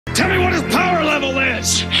Tell me what his power level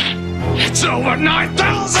is! It's over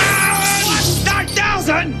 9,000!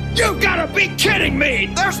 9,000?! You gotta be kidding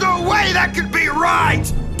me! There's no way that could be right!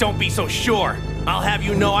 Don't be so sure. I'll have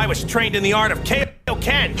you know I was trained in the art of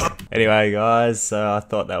Kaioken. Anyway, guys, so I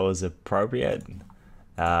thought that was appropriate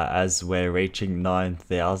as we're reaching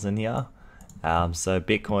 9,000 here. So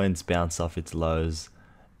Bitcoin's bounced off its lows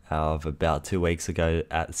of about 2 weeks ago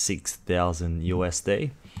at 6,000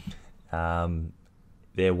 USD.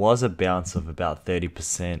 There was a bounce of about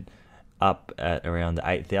 30% up at around the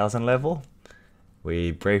 8,000 level.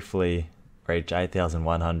 We briefly reached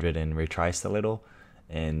 8,100 and retraced a little,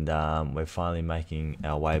 and we're finally making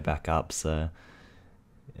our way back up. So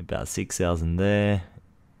about 6,000 there,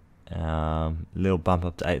 little bump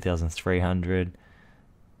up to 8,300,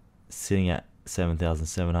 sitting at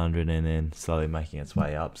 7,700, and then slowly making its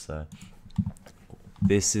way up. So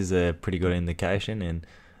this is a pretty good indication, and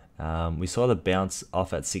we saw the bounce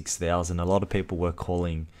off at 6,000. A lot of people were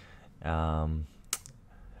calling a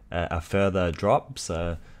further drop,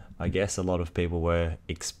 so I guess a lot of people were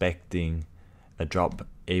expecting a drop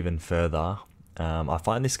even further. I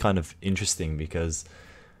find this kind of interesting because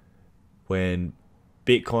when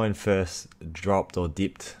Bitcoin first dropped or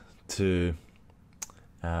dipped to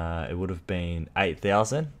it would have been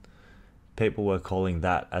 8,000, people were calling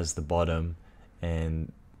that as the bottom,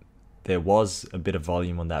 and there was a bit of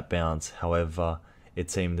volume on that bounce. However, it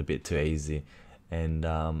seemed a bit too easy, and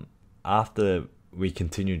after we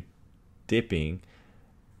continued dipping,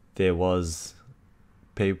 there was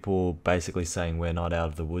people basically saying we're not out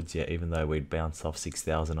of the woods yet, even though we'd bounced off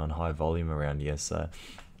 6,000 on high volume around here. So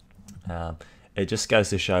it just goes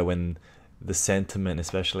to show when the sentiment,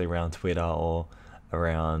 especially around Twitter or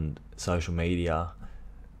around social media,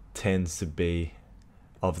 tends to be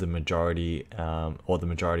of the majority, or the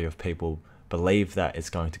majority of people believe that it's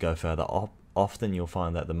going to go further up. Often you'll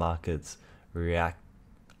find that the markets react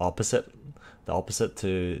the opposite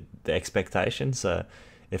to the expectation. So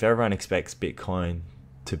if everyone expects Bitcoin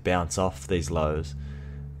to bounce off these lows,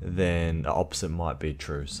 then the opposite might be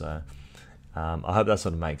true. So I hope that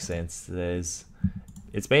sort of makes sense. It's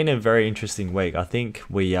been a very interesting week. I think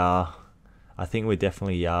we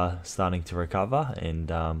definitely are starting to recover,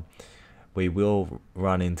 and we will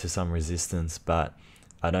run into some resistance, but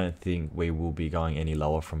I don't think we will be going any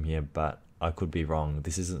lower from here. But I could be wrong.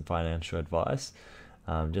 This isn't financial advice,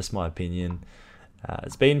 just my opinion.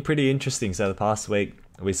 It's been pretty interesting. So the past week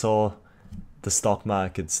we saw the stock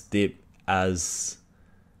markets dip as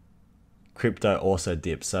crypto also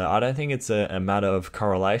dipped. So I don't think it's a matter of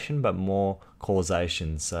correlation, but more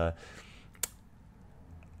causation. So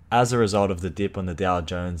as a result of the dip on the Dow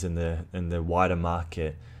Jones and the wider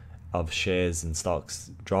market of shares and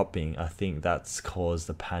stocks dropping, I think that's caused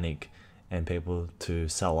the panic and people to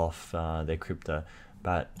sell off their crypto.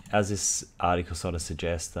 But as this article sort of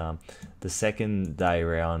suggests, the second day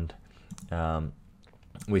round,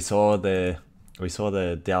 we saw the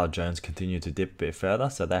Dow Jones continue to dip a bit further.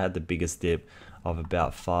 So they had the biggest dip of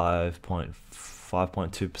about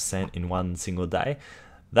 5.2% in one single day.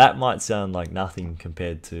 That might sound like nothing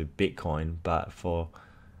compared to Bitcoin, but for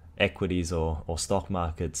equities or stock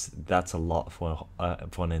markets, that's a lot for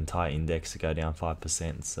an entire index to go down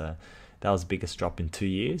 5%. So that was the biggest drop in 2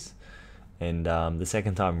 years. And the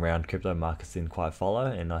second time around, crypto markets didn't quite follow.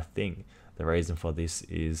 And I think the reason for this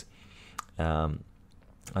is,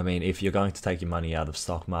 if you're going to take your money out of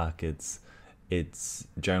stock markets, it's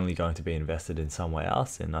generally going to be invested in somewhere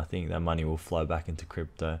else. And I think that money will flow back into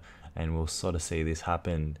crypto. And we'll sort of see this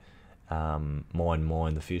happen more and more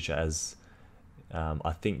in the future, as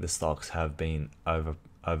I think the stocks have been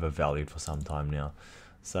overvalued for some time now.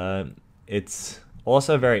 So it's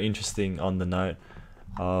also very interesting on the note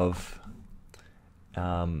of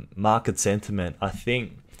market sentiment. I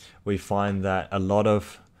think we find that a lot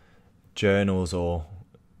of journals or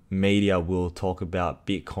media will talk about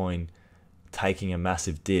Bitcoin taking a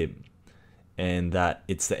massive dip and that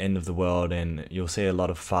it's the end of the world, and you'll see a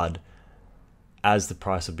lot of FUD as the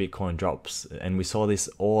price of Bitcoin drops. And we saw this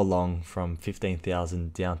all along, from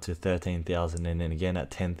 15,000 down to 13,000 and then again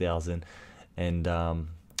at 10,000. And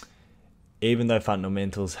even though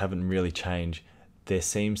fundamentals haven't really changed, there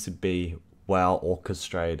seems to be well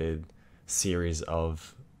orchestrated series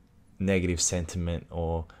of negative sentiment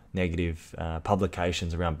or negative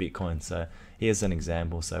publications around Bitcoin. So here's an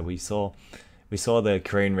example. So we saw the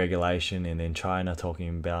Korean regulation, and then China talking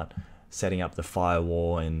about setting up the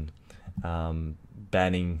firewall and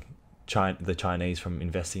banning the Chinese from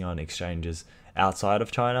investing on exchanges outside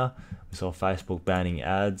of China. We saw Facebook banning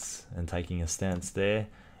ads and taking a stance there.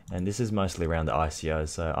 And this is mostly around the ICO,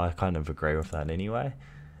 so I kind of agree with that anyway.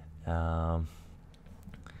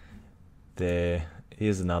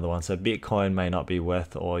 here's another one. So Bitcoin may not be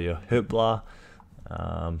worth all your hoopla.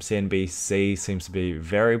 CNBC seems to be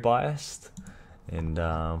very biased, and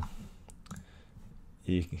I'll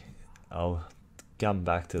come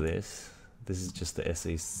back to this. This is just the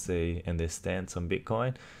SEC and their stance on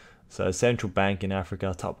Bitcoin. So central bank in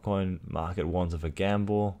Africa, top coin market warns of a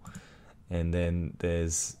gamble. And then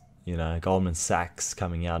there's, Goldman Sachs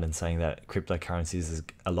coming out and saying that cryptocurrencies,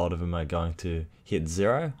 a lot of them are going to hit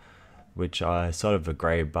zero, which I sort of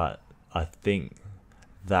agree, but I think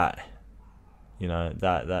that,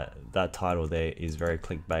 that title there is very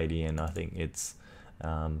clickbaity, and I think it's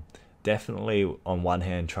definitely on one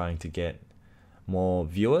hand trying to get more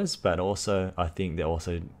viewers, but also I think they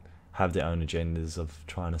also have their own agendas of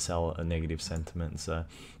trying to sell a negative sentiment. So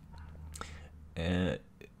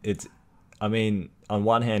on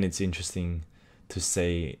one hand, it's interesting to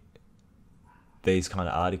see these kind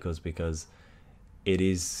of articles because it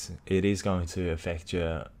is going to affect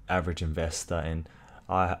your average investor. And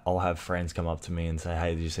I'll have friends come up to me and say,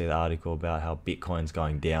 hey, did you see the article about how Bitcoin's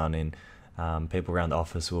going down? And people around the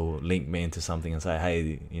office will link me into something and say,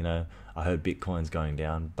 hey, I heard Bitcoin's going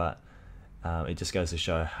down. But it just goes to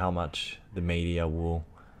show how much the media will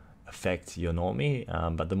affect your normie.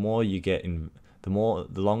 But the more you get in, the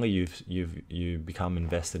longer you become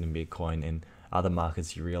invested in Bitcoin and other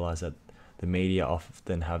markets, you realize that the media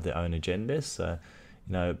often have their own agendas. So,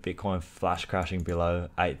 Bitcoin flash crashing below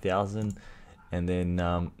 8,000, and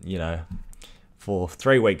then for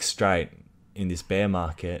 3 weeks straight in this bear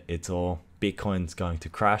market, it's all Bitcoin's going to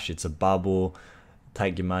crash. It's a bubble.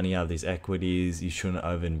 Take your money out of these equities. You shouldn't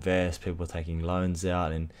overinvest. People are taking loans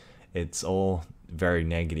out, and it's all very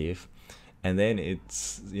negative. And then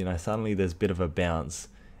it's, suddenly there's a bit of a bounce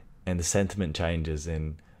and the sentiment changes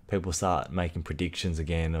and people start making predictions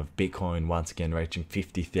again of Bitcoin once again reaching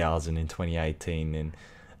 50,000 in 2018.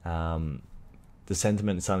 And the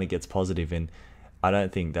sentiment suddenly gets positive. And I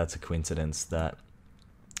don't think that's a coincidence that,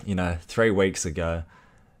 3 weeks ago,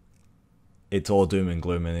 it's all doom and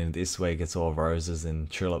gloom. And then this week it's all roses and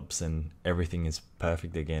tulips and everything is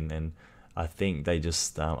perfect again. And I think they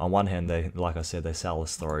just, on one hand, like I said, they sell a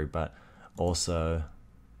story, but also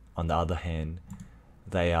on the other hand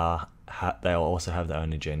they also have their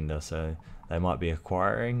own agenda, so they might be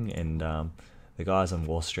acquiring, and the guys on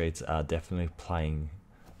Wall Street are definitely playing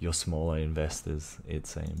your smaller investors, it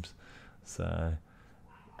seems. So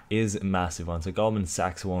is a massive one. So Goldman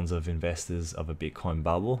Sachs warns of investors of a Bitcoin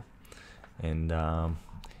bubble, and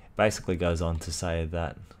basically goes on to say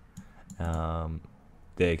that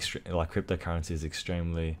cryptocurrency is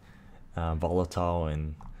extremely volatile,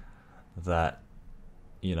 and that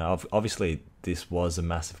obviously this was a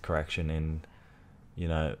massive correction, and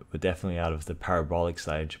we're definitely out of the parabolic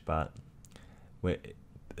stage, but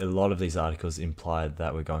a lot of these articles implied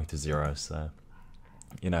that we're going to zero. So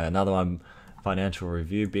another one, Financial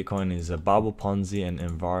Review, Bitcoin is a bubble, Ponzi, and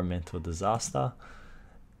environmental disaster.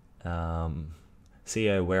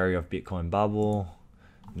 CEO wary of Bitcoin bubble.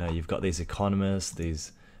 You've got these economists,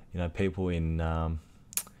 these people in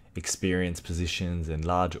experienced positions in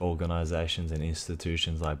large organizations and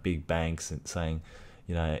institutions like big banks, and saying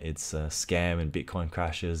it's a scam and Bitcoin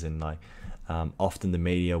crashes, and often the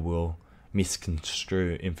media will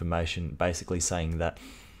misconstrue information, basically saying that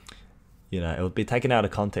it will be taken out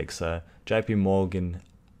of context. So JP Morgan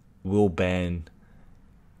will ban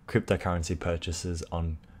cryptocurrency purchases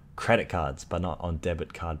on credit cards but not on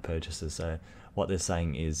debit card purchases. So what they're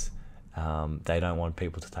saying is they don't want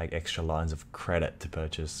people to take extra lines of credit to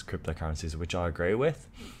purchase cryptocurrencies, which I agree with.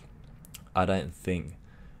 I don't think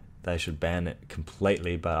they should ban it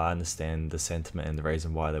completely, but I understand the sentiment and the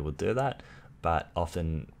reason why they would do that. But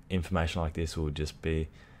often information like this will just be,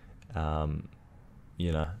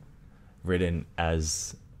 written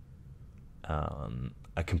as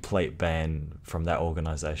a complete ban from that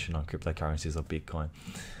organization on cryptocurrencies or Bitcoin.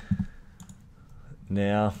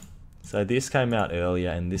 Now, so this came out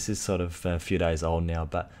earlier, and this is sort of a few days old now,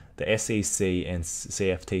 but the SEC and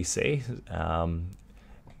CFTC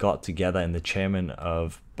got together, and the chairman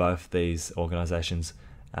of both these organizations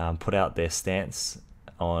put out their stance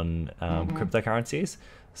on cryptocurrencies.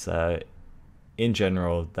 So in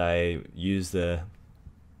general, they use the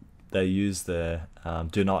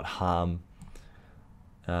do not harm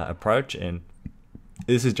approach, and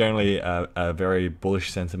this is generally a very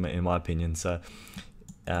bullish sentiment in my opinion. So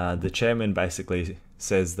the chairman basically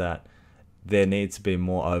says that there needs to be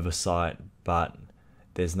more oversight, but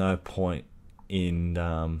there's no point in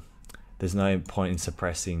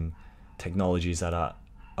suppressing technologies that are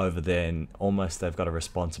over there, and almost they've got a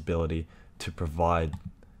responsibility to provide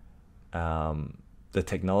the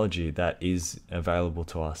technology that is available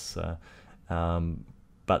to us.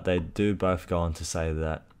 But they do both go on to say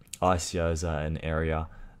that ICOs are an area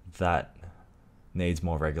that needs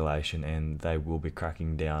more regulation, and they will be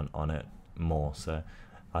cracking down on it more. So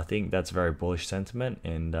I think that's very bullish sentiment,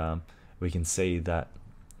 and we can see that,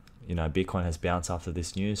 you know, Bitcoin has bounced after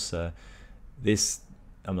this news. So this,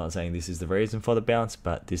 I'm not saying this is the reason for the bounce,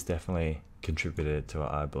 but this definitely contributed to it,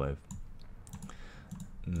 I believe.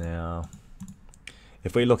 Now,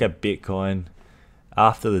 if we look at Bitcoin,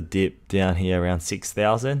 after the dip down here around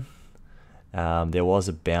 6,000, there was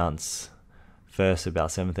a bounce first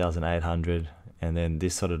about 7,800, and then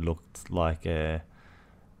this sort of looked like a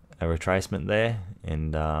retracement there,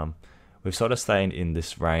 and we've sort of stayed in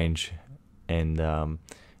this range, and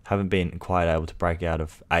haven't been quite able to break out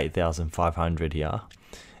of 8,500 here.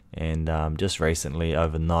 And just recently,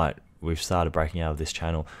 overnight, we've started breaking out of this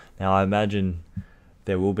channel. Now I imagine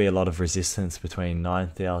there will be a lot of resistance between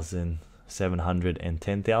 9,700 and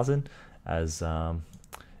 10,000, as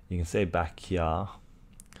you can see back here,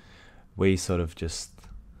 we sort of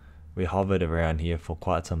we hovered around here for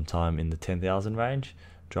quite some time in the 10,000 range,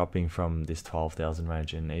 dropping from this 12,000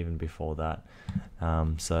 range and even before that.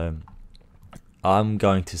 So I'm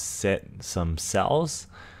going to set some sells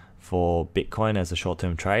for Bitcoin as a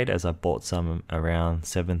short-term trade, as I bought some around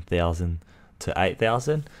 7,000 to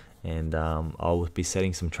 8,000, and I'll be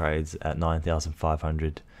setting some trades at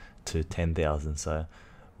 9,500 to 10,000. So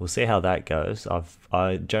we'll see how that goes.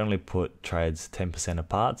 I generally put trades 10%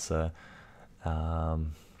 apart, so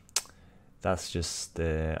that's just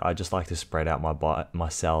I just like to spread out my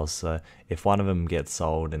sells. So if one of them gets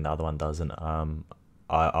sold and the other one doesn't,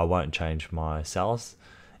 I won't change my sells.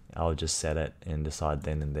 I'll just set it and decide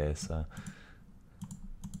then and there. So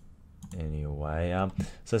anyway,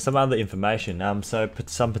 so some other information. So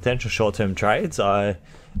some potential short-term trades.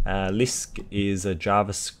 Lisk is a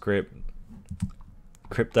JavaScript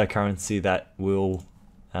cryptocurrency that will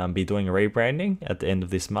be doing a rebranding at the end of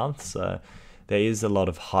this month. So there is a lot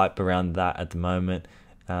of hype around that at the moment.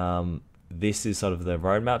 This is sort of the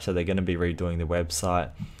roadmap. So they're going to be redoing the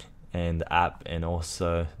website and the app, and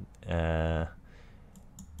also the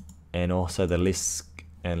Lisk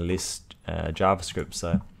and List JavaScript.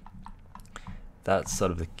 So that's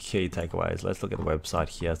sort of the key takeaways. Let's look at the website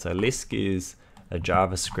here. So Lisk is a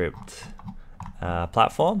JavaScript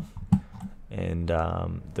platform, and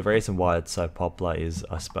the reason why it's so popular is,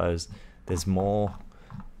 I suppose, there's more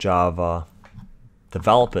Java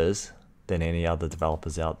developers than any other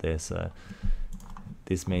developers out there. So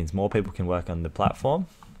this means more people can work on the platform.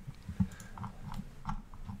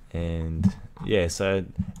 And yeah, so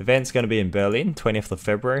event's going to be in Berlin, 20th of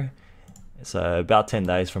February. So about 10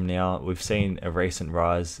 days from now. We've seen a recent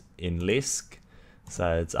rise in Lisk.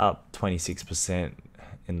 So it's up 26%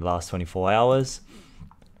 in the last 24 hours.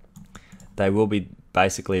 They will be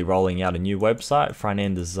basically rolling out a new website,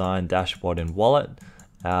 front-end design, dashboard, and wallet.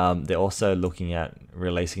 They're also looking at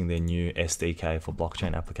releasing their new SDK for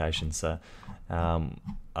blockchain applications. So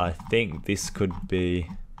I think this could be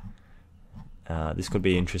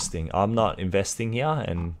interesting. I'm not investing here,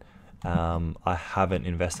 and I haven't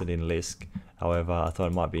invested in Lisk. However, I thought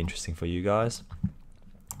it might be interesting for you guys.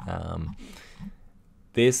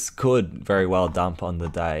 This could very well dump on the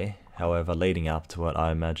day. However, leading up to it,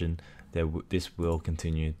 I imagine this will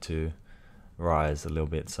continue to rise a little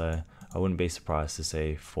bit. So I wouldn't be surprised to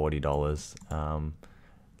see $40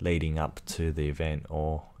 leading up to the event,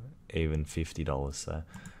 or even $50. So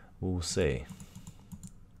we'll see.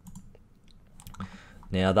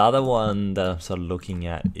 Now the other one that I'm sort of looking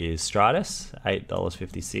at is Stratus,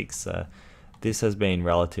 $8.56. So this has been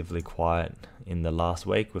relatively quiet in the last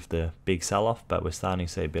week with the big sell-off, but we're starting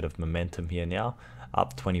to see a bit of momentum here now,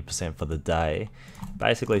 up 20% for the day.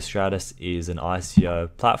 Basically, Stratus is an ICO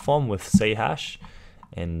platform with Chash,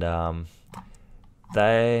 and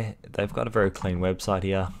they've got a very clean website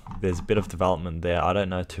here. There's a bit of development there. I don't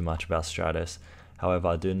know too much about Stratus. However,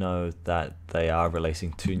 I do know that they are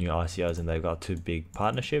releasing 2 new ICOs, and they've got 2 big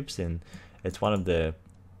partnerships, and it's one of the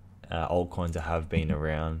altcoins that have been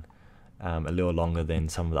around a little longer than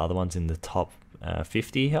some of the other ones in the top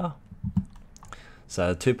 50 here.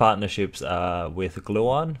 So 2 partnerships with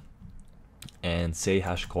Gluon and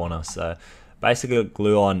Chash Corner. So basically,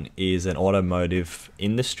 Gluon is an automotive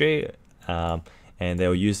industry, and they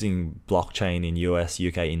were using blockchain in US,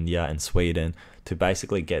 UK, India, and Sweden to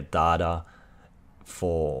basically get data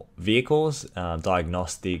for vehicles,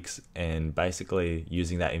 diagnostics, and basically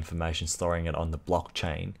using that information, storing it on the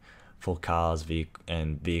blockchain for cars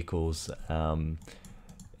and vehicles,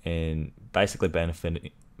 and basically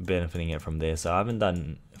benefiting it from there. So I haven't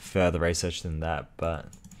done further research than that, but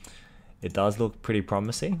it does look pretty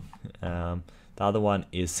promising. The The other one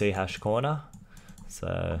is C hash corner,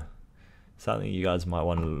 so something you guys might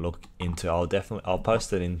want to look into. I'll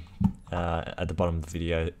post it in at the bottom of the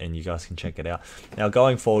video, and you guys can check it out. Now,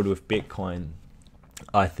 going forward with Bitcoin,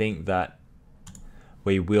 I think that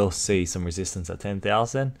we will see some resistance at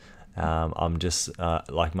 10,000. I'm just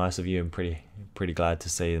like most of you, I'm pretty glad to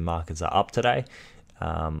see the markets are up today.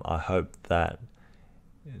 I hope that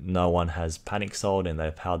no one has panic sold and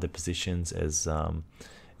they've held their positions, as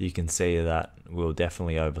you can see that we're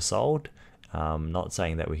definitely oversold. Not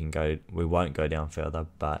saying that we won't go down further,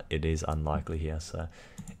 but it is unlikely here. So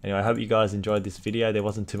anyway, I hope you guys enjoyed this video. There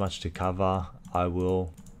wasn't too much to cover. I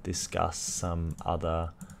will discuss some other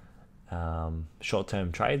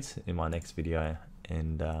short-term trades in my next video,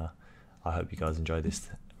 and I hope you guys enjoyed this.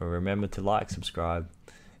 Remember to like, subscribe,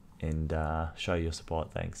 and show your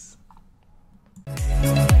support. Thanks.